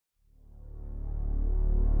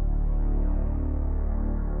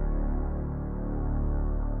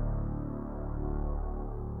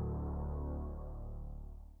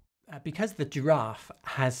Because the giraffe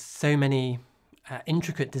has so many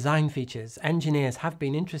intricate design features, engineers have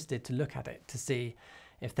been interested to look at it to see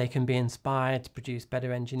if they can be inspired to produce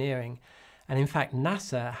better engineering. And in fact,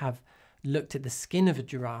 NASA have looked at the skin of a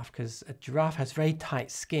giraffe, because a giraffe has very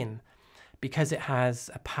tight skin. Because it has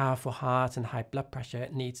a powerful heart and high blood pressure,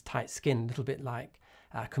 it needs tight skin, a little bit like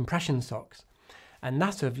compression socks. And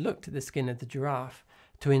NASA have looked at the skin of the giraffe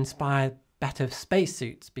to inspire better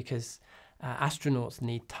spacesuits, because astronauts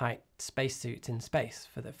need tight spacesuits in space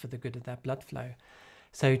for the good of their blood flow.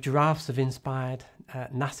 So giraffes have inspired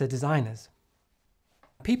NASA designers.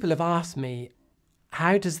 People have asked me,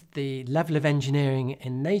 how does the level of engineering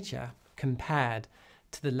in nature compared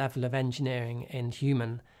to the level of engineering in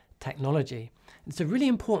human technology? It's a really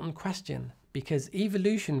important question, because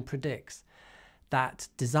evolution predicts that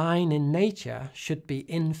design in nature should be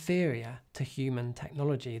inferior to human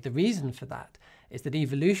technology. The reason for that is that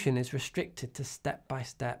evolution is restricted to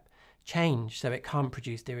step-by-step change, so it can't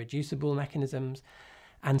produce irreducible mechanisms,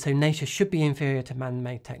 and so nature should be inferior to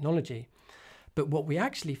man-made technology. But what we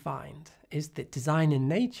actually find is that design in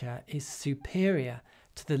nature is superior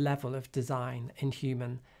to the level of design in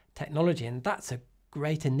human technology, and that's a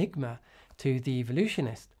great enigma to the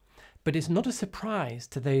evolutionist. But it's not a surprise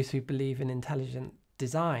to those who believe in intelligent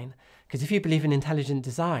design, because if you believe in intelligent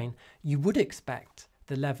design, you would expect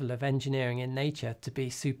the level of engineering in nature to be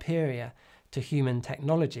superior to human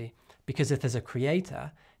technology, because if there's a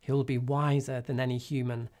creator, he'll be wiser than any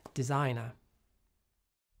human designer.